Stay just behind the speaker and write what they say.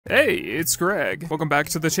Hey, it's Greg. Welcome back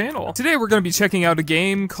to the channel. Today we're going to be checking out a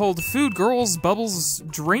game called Food Girls Bubbles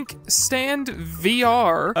Drink Stand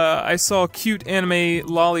VR. I saw a cute anime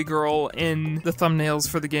lolly girl in the thumbnails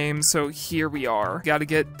for the game, so here we are. Gotta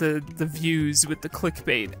get the views with the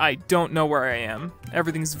clickbait. I don't know where I am.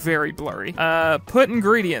 Everything's very blurry. Put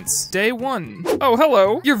ingredients. Day 1. Oh,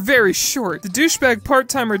 hello. You're very short. The douchebag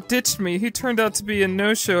part-timer ditched me. He turned out to be a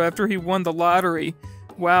no-show after he won the lottery.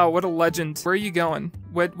 Wow, what a legend. Where are you going?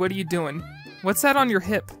 What are you doing? What's that on your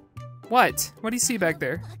hip? What? What do you see back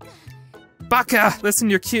there? Baka! Listen,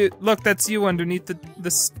 you're cute. Look, that's you underneath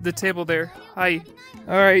the table there. Hi.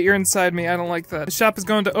 Alright, you're inside me. I don't like that. The shop is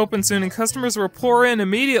going to open soon and customers will pour in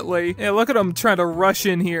immediately. Yeah, look at them trying to rush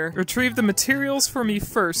in here. Retrieve the materials for me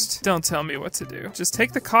first. Don't tell me what to do. Just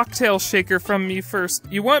take the cocktail shaker from me first.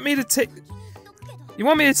 You want me to take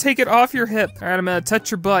it off your hip? Alright, I'm gonna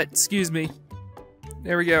touch your butt. Excuse me.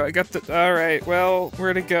 There we go, I got the- alright, well,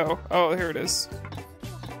 where'd it go? Oh, here it is.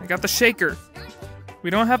 I got the shaker. We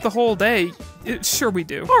don't have the whole day. Sure we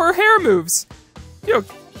do. Oh, her hair moves! Yo,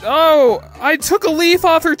 oh, I took a leaf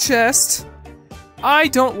off her chest! I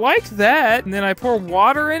don't like that! And then I pour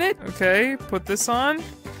water in it. Okay, put this on.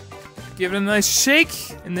 Give it a nice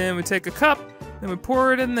shake, and then we take a cup, and we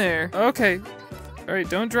pour it in there. Okay. Alright,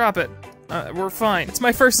 don't drop it. We're fine. It's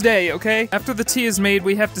my first day, okay? After the tea is made,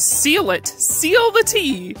 we have to seal it. Seal the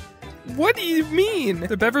tea! What do you mean?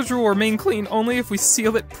 The beverage will remain clean only if we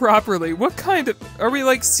seal it properly. What kind of- are we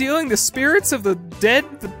like sealing the spirits of the dead,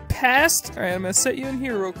 the past? Alright, I'm gonna set you in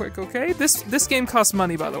here real quick, okay? This game costs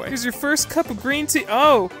money, by the way. Here's your first cup of green tea.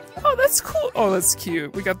 Oh, that's cool. Oh, that's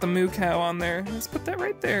cute. We got the moo cow on there. Let's put that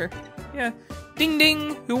right there. Yeah. Ding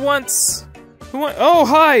ding! Who wants- oh,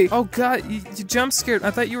 hi! Oh god, you jump scared.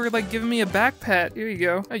 I thought you were like giving me a back pat. Here you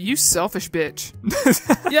go. Oh, you selfish bitch.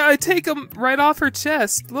 Yeah, I take them right off her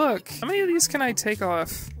chest. Look. How many of these can I take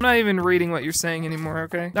off? I'm not even reading what you're saying anymore,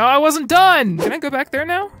 okay? No, I wasn't done! Can I go back there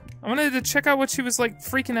now? I wanted to check out what she was like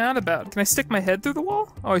freaking out about. Can I stick my head through the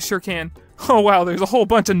wall? Oh, I sure can. Oh wow, there's a whole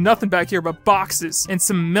bunch of nothing back here but boxes and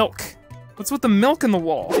some milk. What's with the milk in the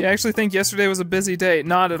wall? You actually think yesterday was a busy day?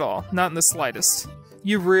 Not at all. Not in the slightest.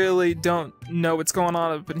 You really don't know what's going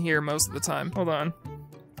on up in here most of the time. Hold on.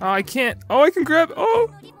 Oh, I can't. Oh, I can grab. Oh,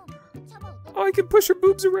 I can push her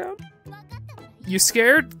boobs around. You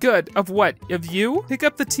scared? Good. Of what? Of you? Pick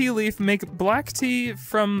up the tea leaf, make black tea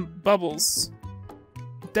from bubbles.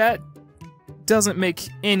 That doesn't make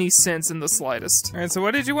any sense in the slightest. Alright, so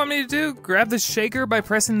what did you want me to do? Grab the shaker by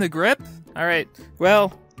pressing the grip? Alright,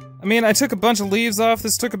 well, I mean, I took a bunch of leaves off.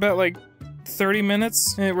 This took about like 30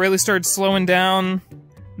 minutes. And it really started slowing down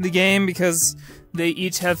the game because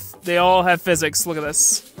they all have physics. Look at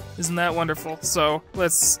this. Isn't that wonderful? So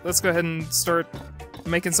let's go ahead and start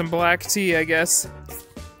making some black tea, I guess.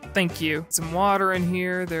 Thank you. Some water in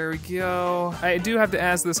here. There we go. I do have to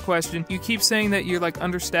ask this question. You keep saying that you're like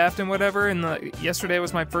understaffed and whatever, and yesterday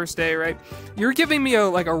was my first day, right? You're giving me a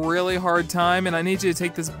really hard time, and I need you to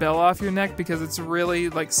take this bell off your neck because it's really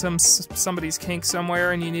like somebody's kink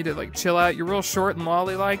somewhere, and you need to like chill out. You're real short and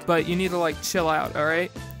lolly-like, but you need to like chill out. All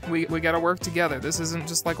right? We gotta work together. This isn't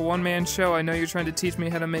just like a one-man show. I know you're trying to teach me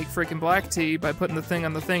how to make freaking black tea by putting the thing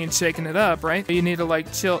on the thing and shaking it up, right? You need to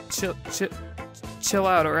like chill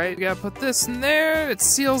out, alright? We gotta put this in there, it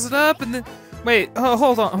seals it up, and then- wait, oh,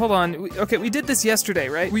 hold on. Okay, we did this yesterday,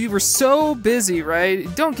 right? We were so busy, right?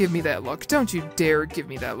 Don't give me that look. Don't you dare give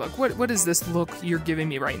me that look. What is this look you're giving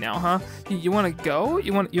me right now, huh? You wanna go?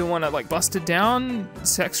 You wanna like bust it down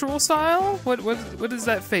sexual style? What is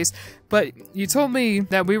that face? But you told me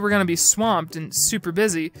that we were gonna be swamped and super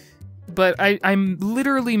busy, but I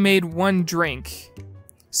literally made one drink.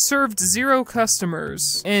 Served 0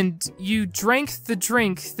 customers, and you drank the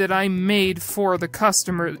drink that I made for the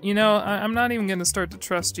customer. You know, I'm not even gonna start to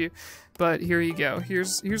trust you, but here you go.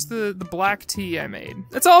 Here's the black tea I made.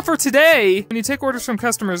 That's all for today! When you take orders from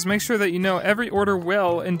customers, make sure that you know every order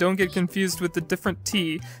well and don't get confused with the different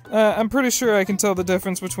tea. I'm pretty sure I can tell the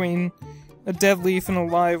difference between a dead leaf and a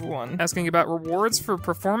live one. Asking about rewards for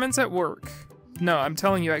performance at work. No, I'm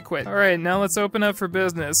telling you I quit. Alright, now let's open up for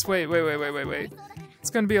business. Wait. It's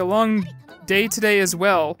gonna be a long day today as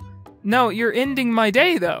well. No, you're ending my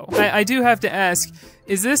day though. I do have to ask,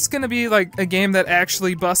 is this gonna be like a game that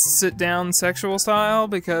actually busts it down sexual style?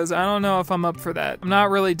 Because I don't know if I'm up for that. I'm not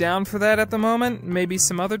really down for that at the moment. Maybe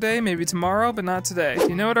some other day, maybe tomorrow, but not today. Do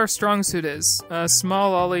you know what our strong suit is?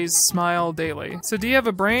 Small lollies smile daily. So do you have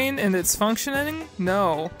a brain and it's functioning?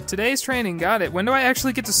 No. Today's training, got it. When do I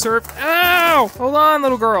actually get to serve? Ow! Hold on,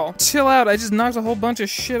 little girl. Chill out, I just knocked a whole bunch of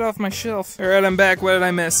shit off my shelf. Alright, I'm back. What did I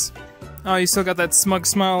miss? Oh, you still got that smug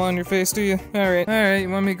smile on your face, do you? Alright, you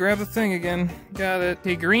want me to grab the thing again. Got it.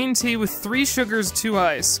 Okay, green tea with 3 sugars, 2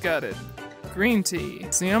 ice. Got it. Green tea.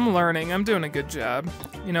 See, I'm learning. I'm doing a good job.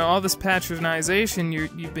 You know, all this patronization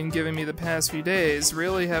you've been giving me the past few days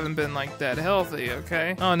really haven't been, like, that healthy,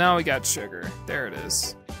 okay? Oh, now we got sugar. There it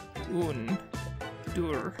is. Un,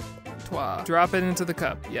 deux, trois. Drop it into the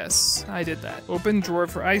cup. Yes, I did that. Open drawer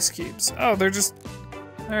for ice cubes. Oh, they're just...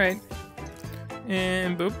 Alright.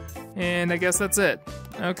 And boop. And I guess that's it.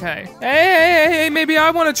 Okay. Hey, maybe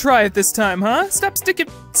I want to try it this time, huh? Stop sticking...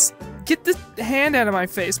 Get the hand out of my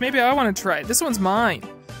face. Maybe I want to try it. This one's mine.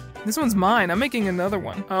 This one's mine. I'm making another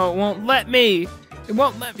one. Oh, it won't let me. It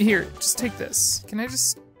won't let me. Here, just take this. Can I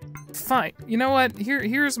just... Fine. You know what?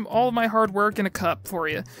 Here's all of my hard work in a cup for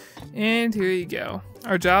you. And here you go.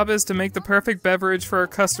 Our job is to make the perfect beverage for our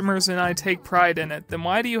customers, and I take pride in it. Then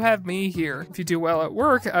why do you have me here? If you do well at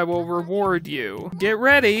work, I will reward you. Get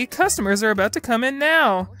ready. Customers are about to come in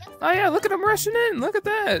now. Oh yeah, look at them rushing in. Look at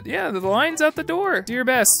that. Yeah, the line's out the door. Do your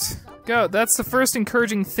best. Go. That's the first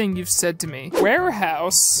encouraging thing you've said to me.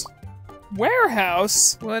 Warehouse?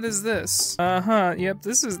 Warehouse? What is this? Yep,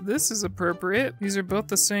 this is appropriate. These are both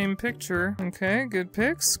the same picture. Okay, good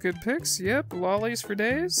pics, yep. Lollies for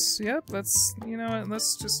days, yep, let's, you know what,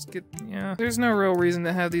 let's just get, yeah. There's no real reason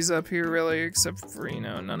to have these up here, really, except for, you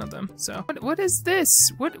know, none of them, so. What is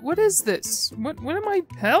this? What is this? What am I,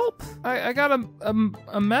 help? I got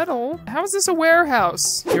a medal. How is this a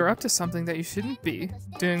warehouse? You're up to something that you shouldn't be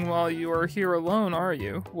doing while you are here alone, are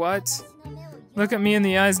you? What? Look at me in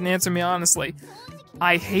the eyes and answer me honestly.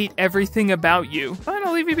 I hate everything about you. Fine,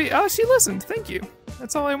 I'll leave you be. Oh, she listened. Thank you.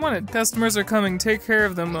 That's all I wanted. Customers are coming. Take care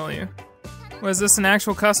of them, will you? Was this an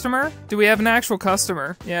actual customer? Do we have an actual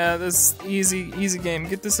customer? Yeah, this easy game.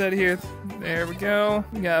 Get this out of here. There we go.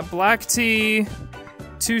 We got black tea,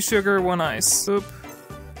 2 sugar, 1 ice. Boop,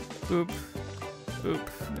 boop,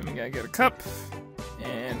 boop. Then we gotta get a cup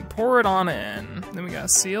and pour it on in. Then we gotta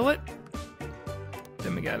seal it.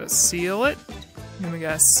 Then we gotta seal it. Then we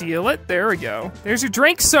gotta seal it. There we go. There's your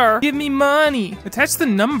drink, sir. Give me money. Attach the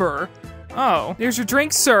number. Oh, there's your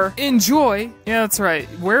drink, sir. Enjoy. Yeah, that's right.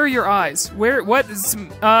 Where are your eyes? What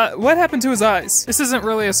happened to his eyes? This isn't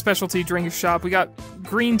really a specialty drink shop. We got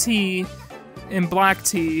green tea and black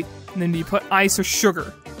tea, and then you put ice or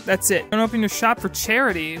sugar. That's it. Don't open your shop for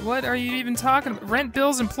charity. What are you even talking about? Rent,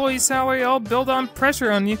 bills, employee salary, all build on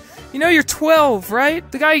pressure on you. You know you're 12,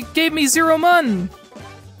 right? The guy gave me 0 mon.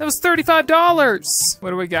 That was $35. What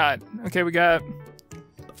do we got? Okay, we got.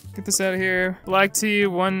 Get this out of here. Black tea,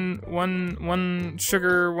 one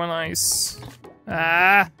sugar, 1 ice.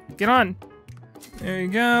 Ah, get on. There you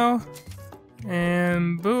go.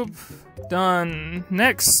 And boop. Done.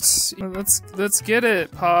 Next. Let's get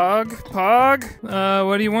it. Pog.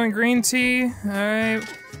 What do you want? Green tea? Alright.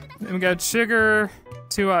 Then we got sugar,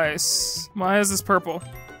 2 ice. Why is this purple?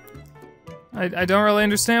 I don't really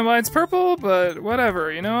understand why it's purple, but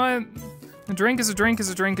whatever, you know what? A drink is a drink is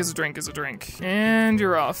a drink is a drink is a drink. And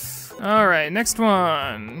you're off. Alright, next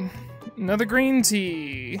one. Another green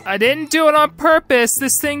tea. I didn't do it on purpose.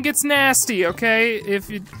 This thing gets nasty, okay?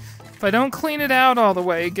 If I don't clean it out all the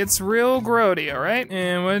way, it gets real grody, alright?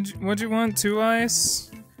 And what'd you want? 2 ice?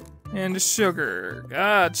 And a sugar.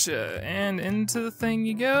 Gotcha. And into the thing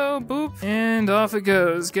you go. Boop. And off it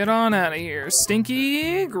goes. Get on out of here.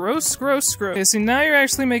 Stinky. Gross. Okay, see, now you're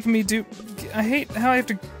actually making me do... I hate how I have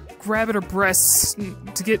to grab at her breasts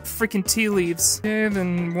to get freaking tea leaves. Okay,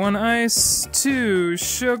 then 1 ice, 2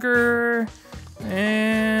 sugar,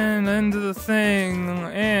 and into the thing,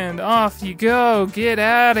 and off you go. Get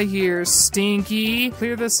out of here, stinky.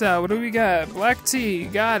 Clear this out. What do we got? Black tea.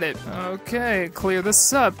 Got it. Okay, clear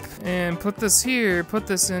this up. And put this here. Put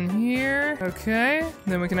this in here. Okay.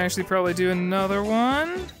 Then we can actually probably do another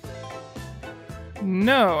one.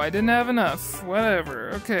 No, I didn't have enough.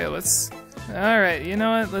 Whatever. Okay, let's... Alright, you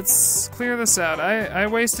know what? Let's clear this out. I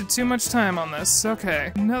wasted too much time on this.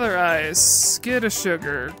 Okay. Another ice. Get a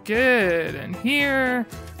sugar. Get in here.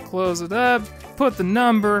 Close it up. Put the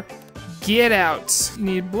number. Get out.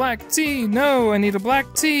 Need black tea. No, I need a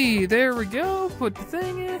black tea. There we go. Put the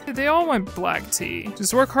thing in. They all want black tea.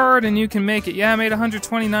 Just work hard and you can make it. Yeah, I made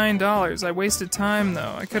 $129. I wasted time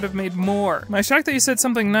though. I could have made more. I'm shocked that you said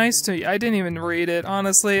something nice to you. I didn't even read it.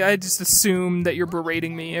 Honestly, I just assumed that you're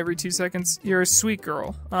berating me every 2 seconds. You're a sweet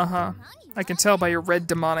girl. Uh-huh. I can tell by your red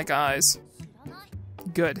demonic eyes.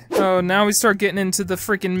 Good. Oh, now we start getting into the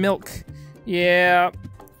freaking milk. Yeah,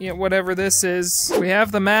 whatever this is. We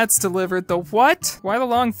have the mats delivered. The what? Why the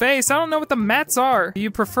long face? I don't know what the mats are. Do you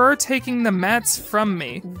prefer taking the mats from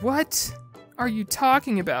me? What are you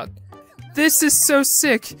talking about? This is so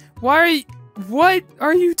sick. Why What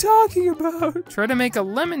are you talking about? Try to make a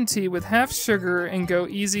lemon tea with half sugar and go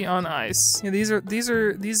easy on ice. Yeah, these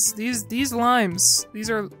limes.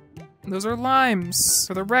 Those are limes.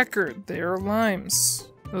 For the record, they are limes.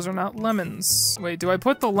 Those are not lemons. Wait, do I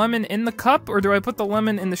put the lemon in the cup or do I put the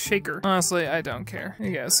lemon in the shaker? Honestly, I don't care. There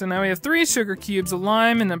you go. So now we have 3 sugar cubes, a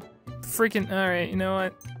lime, and a freaking. Alright, you know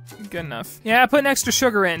what? Good enough. Yeah, I put an extra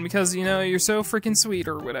sugar in because, you know, you're so freaking sweet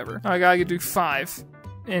or whatever. I gotta do 5.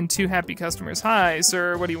 And 2 happy customers. Hi,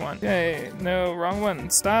 sir, what do you want? Okay, no, wrong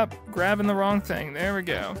one. Stop grabbing the wrong thing. There we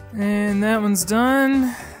go. And that one's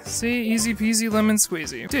done. See, easy peasy lemon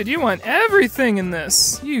squeezy. Dude, you want everything in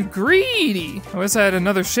this. You greedy. I wish I had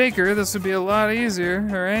another shaker. This would be a lot easier,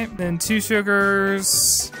 all right? Then 2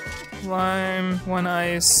 sugars, lime, 1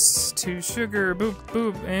 ice, 2 sugar, boop,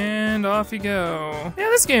 boop, and off you go. Yeah,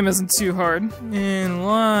 this game isn't too hard. And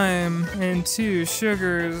lime, and 2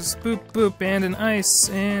 sugars, boop, boop, and an ice,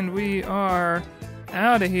 and we are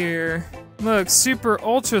out of here. Look, super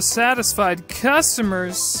ultra satisfied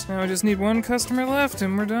customers. Now we just need 1 customer left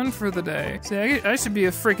and we're done for the day. See, I should be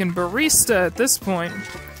a freaking barista at this point.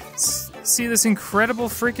 See this incredible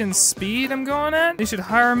freaking speed I'm going at? They should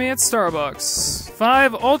hire me at Starbucks.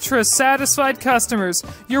 5 ultra satisfied customers.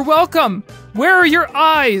 You're welcome! Where are your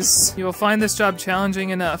eyes? You will find this job challenging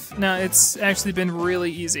enough. Now, it's actually been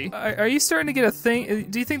really easy. Are you starting to get a thing?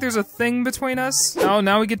 Do you think there's a thing between us? Oh,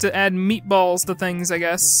 now we get to add meatballs to things, I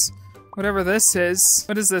guess. Whatever this is.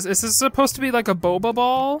 What is this? Is this supposed to be like a boba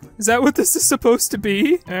ball? Is that what this is supposed to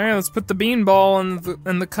be? Alright, let's put the bean ball in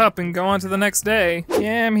the cup and go on to the next day.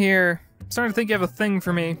 Yeah, I'm here. I'm starting to think you have a thing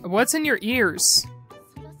for me. What's in your ears?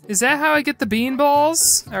 Is that how I get the bean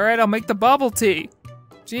balls? Alright, I'll make the bubble tea.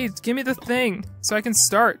 Jeez, give me the thing so I can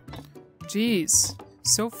start. Jeez.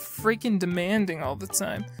 So freaking demanding all the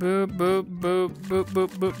time. Boop, boop, boop, boop, boop,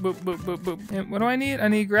 boop, boop, boop, boop, boop. And what do I need? I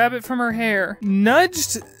need to grab it from her hair.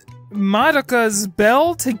 Nudged Madoka's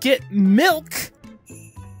bell to get milk?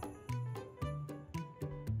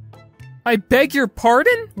 I beg your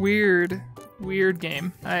pardon? Weird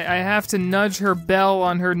game. I have to nudge her bell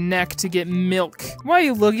on her neck to get milk. Why are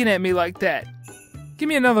you looking at me like that? Give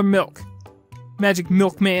me another milk. Magic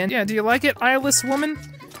milkman. Yeah, do you like it, eyeless woman?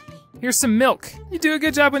 Here's some milk. You do a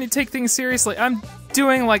good job when you take things seriously. I'm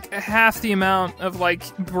doing like half the amount of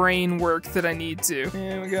like brain work that I need to.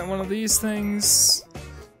 And we got one of these things.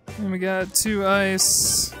 And we got 2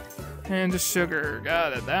 ice and a sugar.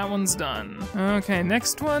 Got it. That one's done. Okay,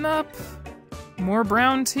 next one up. More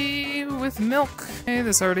brown tea with milk. Okay,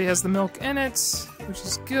 this already has the milk in it, which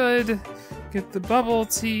is good. Get the bubble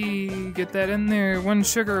tea. Get that in there. 1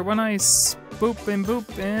 sugar, 1 ice. Boop and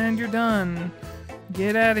boop, and you're done.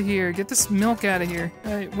 Get out of here. Get this milk out of here.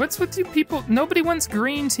 What's with you people? Nobody wants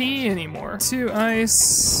green tea anymore. 2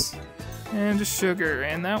 ice. And a sugar,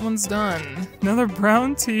 and that one's done. Another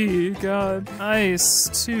brown tea, god.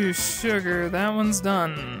 Ice, 2 sugar, that one's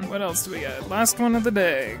done. What else do we got? Last one of the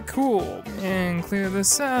day, cool. And clear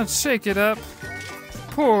this out, shake it up.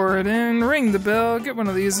 Pour it in, ring the bell, get one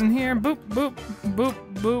of these in here, boop, boop,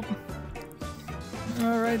 boop, boop.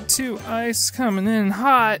 Alright, 2 ice coming in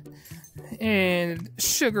hot. And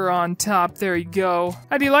sugar on top, there you go.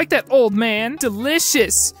 How do you like that, old man?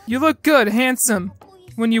 Delicious! You look good, handsome.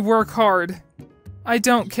 When you work hard. I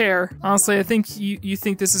don't care. Honestly, I think you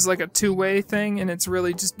think this is like a 2-way thing, and it's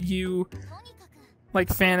really just you, like,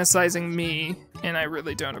 fantasizing me, and I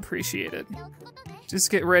really don't appreciate it.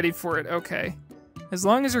 Just get ready for it, okay. As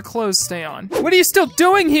long as your clothes stay on. What are you still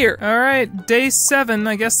doing here? Alright, day 7,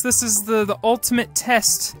 I guess this is the ultimate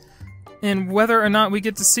test. And whether or not we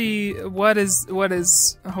get to see what is,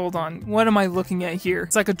 hold on, what am I looking at here?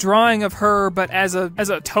 It's like a drawing of her, but as a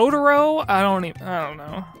Totoro? I don't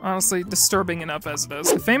know. Honestly, disturbing enough as it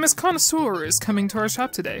is. The famous connoisseur is coming to our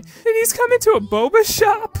shop today. And he's coming to a boba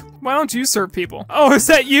shop? Why don't you serve people? Oh, is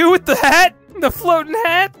that you with the hat? The floating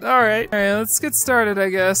hat? Alright. Alright, let's get started, I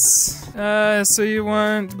guess. So you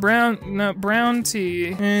want brown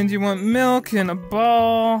tea. And you want milk in a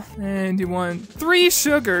ball. And you want 3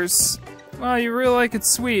 sugars. Wow, you really like it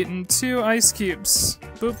sweet. And 2 ice cubes.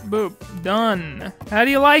 Boop, boop. Done. How do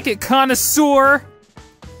you like it, connoisseur?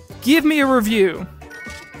 Give me a review.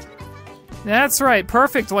 That's right,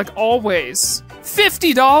 perfect, like always.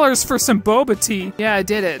 $50 for some boba tea. Yeah, I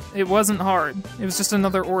did it. It wasn't hard. It was just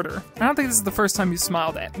another order. I don't think this is the first time you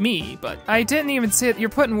smiled at me, but I didn't even say it. You're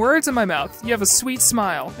putting words in my mouth. You have a sweet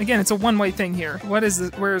smile. Again, it's a one-way thing here. What is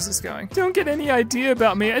this? Where is this going? Don't get any idea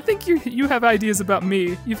about me. I think you have ideas about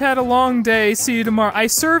me. You've had a long day. See you tomorrow. I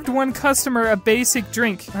served 1 customer a basic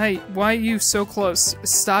drink. Hey, why are you so close?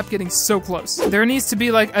 Stop getting so close. There needs to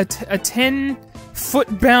be like a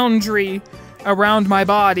 10-foot boundary around my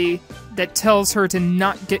body that tells her to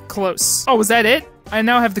not get close. Oh, was that it? I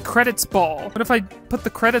now have the credits ball. What if I put the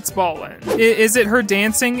credits ball in? Is it her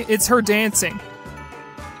dancing? It's her dancing.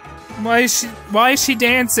 Why is she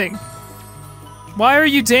dancing? Why are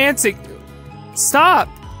you dancing? Stop!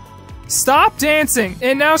 Stop dancing!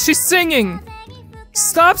 And now she's singing!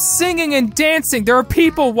 Stop singing and dancing! There are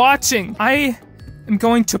people watching! I am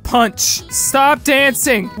going to punch. Stop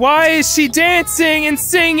dancing! Why is she dancing and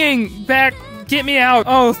singing? Back, get me out.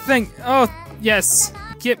 Oh, yes.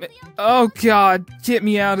 Get me, oh god, get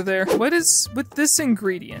me out of there. What is with this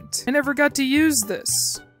ingredient? I never got to use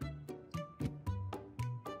this.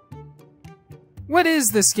 What is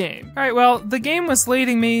this game? Alright, well, the game was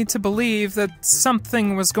leading me to believe that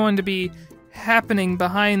something was going to be happening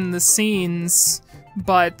behind the scenes,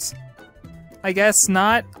 but I guess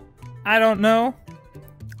not. I don't know.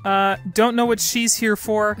 Don't know what she's here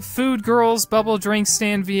for. Food Girls Bubble Drink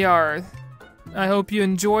Stand VR. I hope you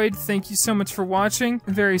enjoyed. Thank you so much for watching.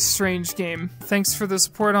 A very strange game. Thanks for the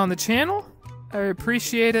support on the channel. I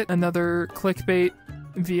appreciate it. Another clickbait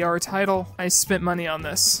VR title. I spent money on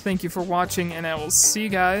this. Thank you for watching, and I will see you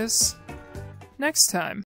guys next time.